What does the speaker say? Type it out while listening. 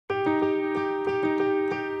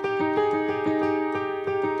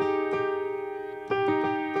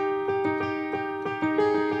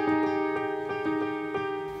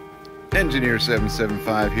Engineer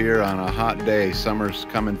 775 here on a hot day. Summer's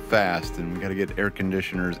coming fast and we got to get air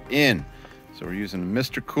conditioners in. So we're using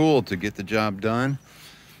MrCool to get the job done.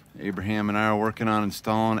 Abraham and I are working on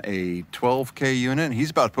installing a 12K unit.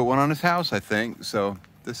 He's about to put one on his house, I think. So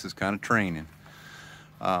this is kind of training.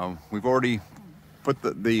 We've already put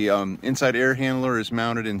the inside air handler is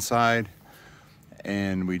mounted inside,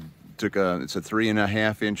 and we took it's a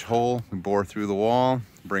 3.5 inch hole. We bore through the wall,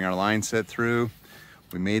 bring our line set through.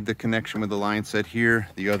 We made the connection with the line set here.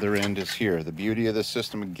 The other end is here. The beauty of this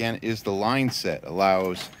system, again, is the line set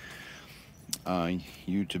allows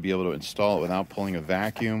you to be able to install it without pulling a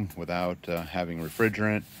vacuum, without having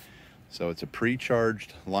refrigerant. So it's a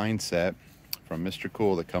pre-charged line set from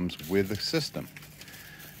MrCool that comes with the system.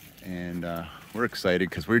 And we're excited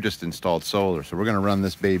because we just installed solar. So we're gonna run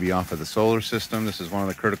this baby off of the solar system. This is one of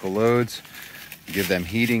the critical loads. Give them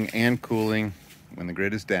heating and cooling when the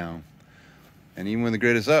grid is down. And even when the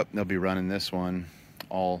grid is up, they'll be running this one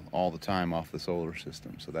all the time off the solar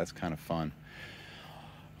system. So that's kind of fun.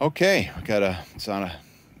 Okay, it's on a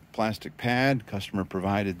plastic pad. Customer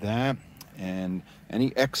provided that. And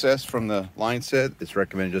any excess from the line set, it's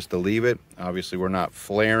recommended just to leave it. Obviously, we're not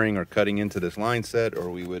flaring or cutting into this line set or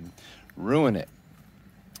we would ruin it.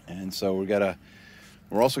 And so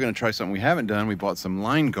we're also gonna try something we haven't done. We bought some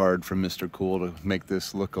line guard from MrCool to make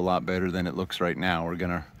this look a lot better than it looks right now. We're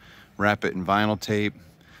gonna wrap it in vinyl tape,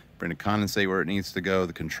 bring the condensate where it needs to go,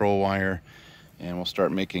 the control wire, and we'll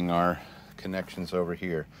start making our connections over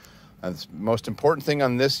here. The most important thing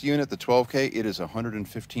on this unit, the 12K, it is a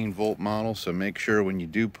 115 volt model, so make sure when you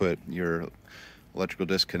do put your electrical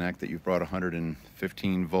disconnect that you've brought a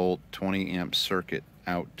 115 volt 20 amp circuit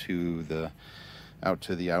out to the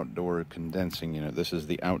outdoor condensing unit. This is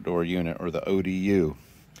the outdoor unit, or the ODU.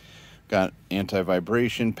 Got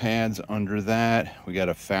anti-vibration pads under that. We got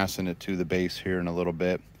to fasten it to the base here in a little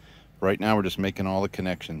bit. Right now we're just making all the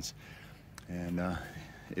connections, and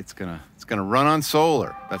it's gonna run on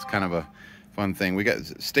solar. That's kind of a fun thing.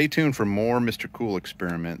 Stay tuned for more MrCool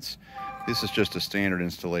experiments. This is just a standard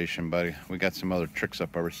installation, but we got some other tricks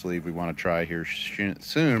up our sleeve we want to try here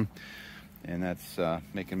soon, and that's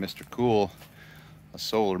making MrCool a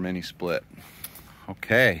solar mini split.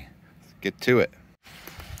 Okay, let's get to it.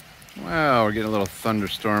 Wow, we're getting a little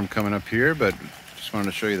thunderstorm coming up here, but just wanted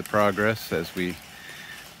to show you the progress as we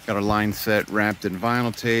got our line set wrapped in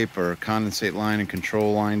vinyl tape, or condensate line and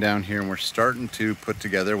control line down here, and we're starting to put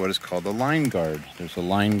together what is called the line guard. There's a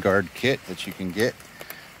line guard kit that you can get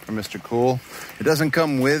from MrCool. It doesn't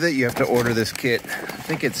come with it. You have to order this kit. I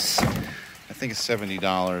think it's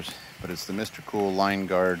 $70, but it's the MrCool line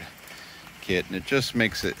guard kit, and it just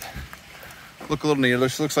makes it look a little neat. It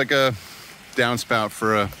looks like a downspout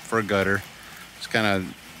for a gutter. It's kind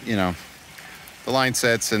of, you know, the line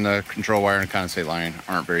sets and the control wire and condensate line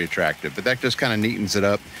aren't very attractive, but that just kind of neatens it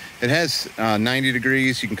up. It has 90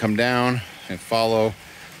 degrees. You can come down and follow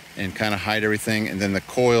and kind of hide everything, and then the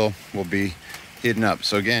coil will be hidden up.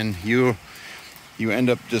 So again, you end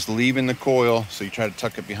up just leaving the coil, so you try to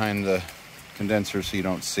tuck it behind the condenser so you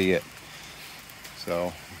don't see it.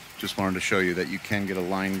 So just wanted to show you that you can get a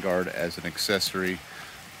line guard as an accessory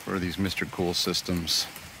for these MrCool systems,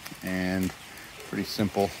 and pretty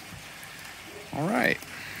simple. All right.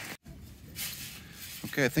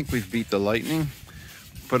 Okay, I think we've beat the lightning.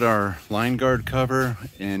 Put our line guard cover,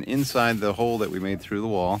 and inside the hole that we made through the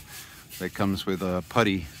wall, that comes with a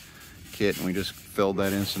putty kit, and we just filled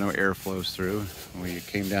that in so no air flows through. We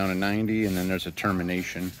came down to 90, and then there's a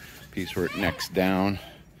termination piece where it necks down.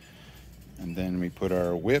 And then we put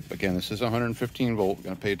our whip. Again, this is 115 volt. We're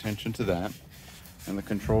gonna pay attention to that. And the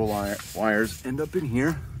control wires end up in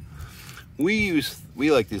here. We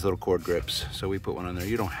like these little cord grips, so we put one on there.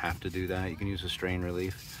 You don't have to do that. You can use a strain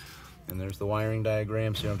relief. And there's the wiring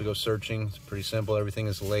diagram, so you don't have to go searching. It's pretty simple. Everything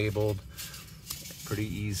is labeled. Pretty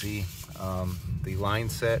easy. The line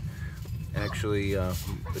set, actually,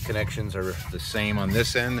 the connections are the same on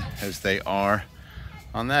this end as they are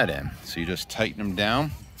on that end. So you just tighten them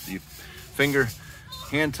down. You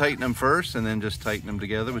hand tighten them first, and then just tighten them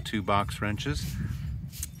together with 2 box wrenches,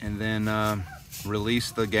 and then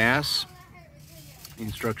release the gas. The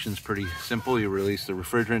instruction's pretty simple. You release the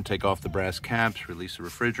refrigerant, take off the brass caps, release the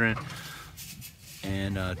refrigerant,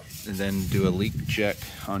 and then do a leak check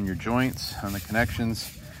on your joints, on the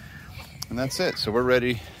connections, and that's it. So we're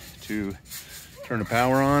ready to turn the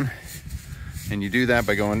power on, and you do that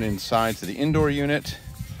by going inside to the indoor unit,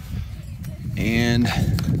 and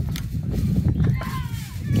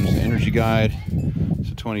there's the energy guide. It's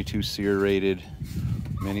a 22 SEER rated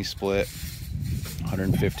mini split,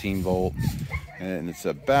 115 volt, and it's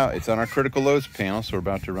on our critical loads panel, so we're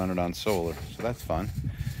about to run it on solar, so that's fun.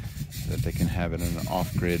 that they can have it in an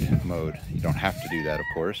off-grid mode. You don't have to do that, of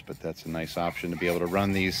course, but that's a nice option to be able to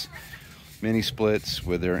run these mini splits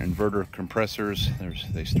with their inverter compressors.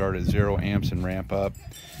 They start at 0 amps and ramp up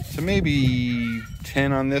to maybe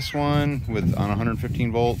 10 on this one on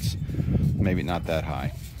 115 volts, maybe not that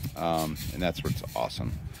high. And that's what's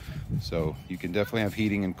awesome. So you can definitely have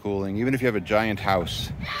heating and cooling. Even if you have a giant house,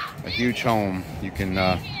 a huge home, you can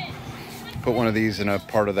put one of these in a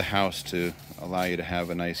part of the house to allow you to have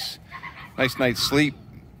a nice night's sleep,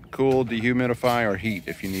 cool, dehumidify, or heat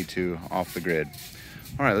if you need to off the grid.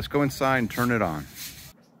 All right, let's go inside and turn it on.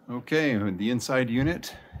 Okay, the inside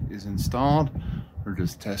unit is installed. We're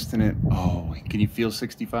just testing it. Oh, can you feel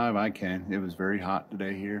 65? I can. It was very hot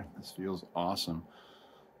today here. This feels awesome.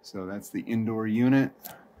 So that's the indoor unit.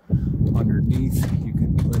 Underneath, you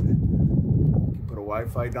can put a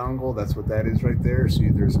Wi-Fi dongle. That's what that is right there. See,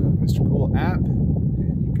 there's a MrCool app,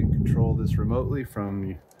 and you can control this remotely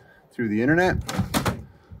through the internet.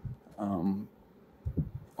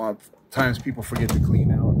 A lot of times people forget to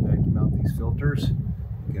clean out and vacuum out these filters.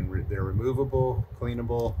 They're removable,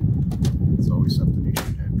 cleanable. It's always something you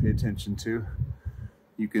should pay attention to.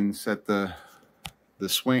 You can set the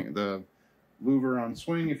louver on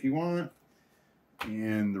swing if you want.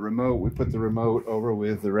 And the remote, we put the remote over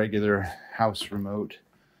with the regular house remote.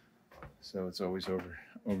 So it's always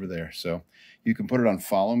over there. So you can put it on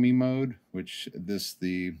follow me mode, which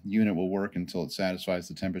the unit will work until it satisfies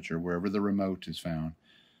the temperature wherever the remote is found.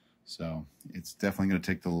 So it's definitely going to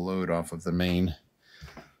take the load off of the main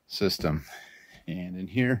system. And in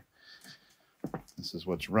here, this is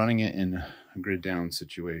what's running it in a grid down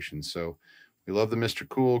situation. So we love the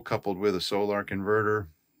MrCool coupled with a solar converter.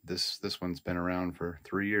 This one's been around for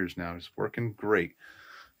 3 years now. It's working great.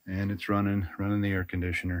 And it's running the air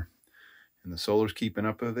conditioner. And the solar's keeping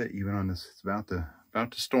up with it, even on this. It's about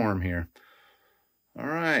to storm here. All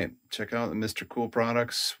right, check out the MrCool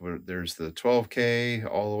products. There's the 12K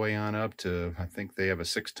all the way on up to, I think they have a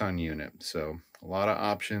 6-ton unit. So a lot of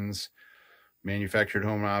options, manufactured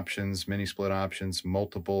home options, mini split options,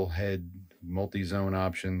 multiple head, multi-zone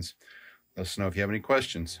options. Let us know if you have any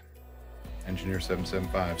questions. Engineer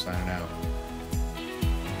 775 signing out.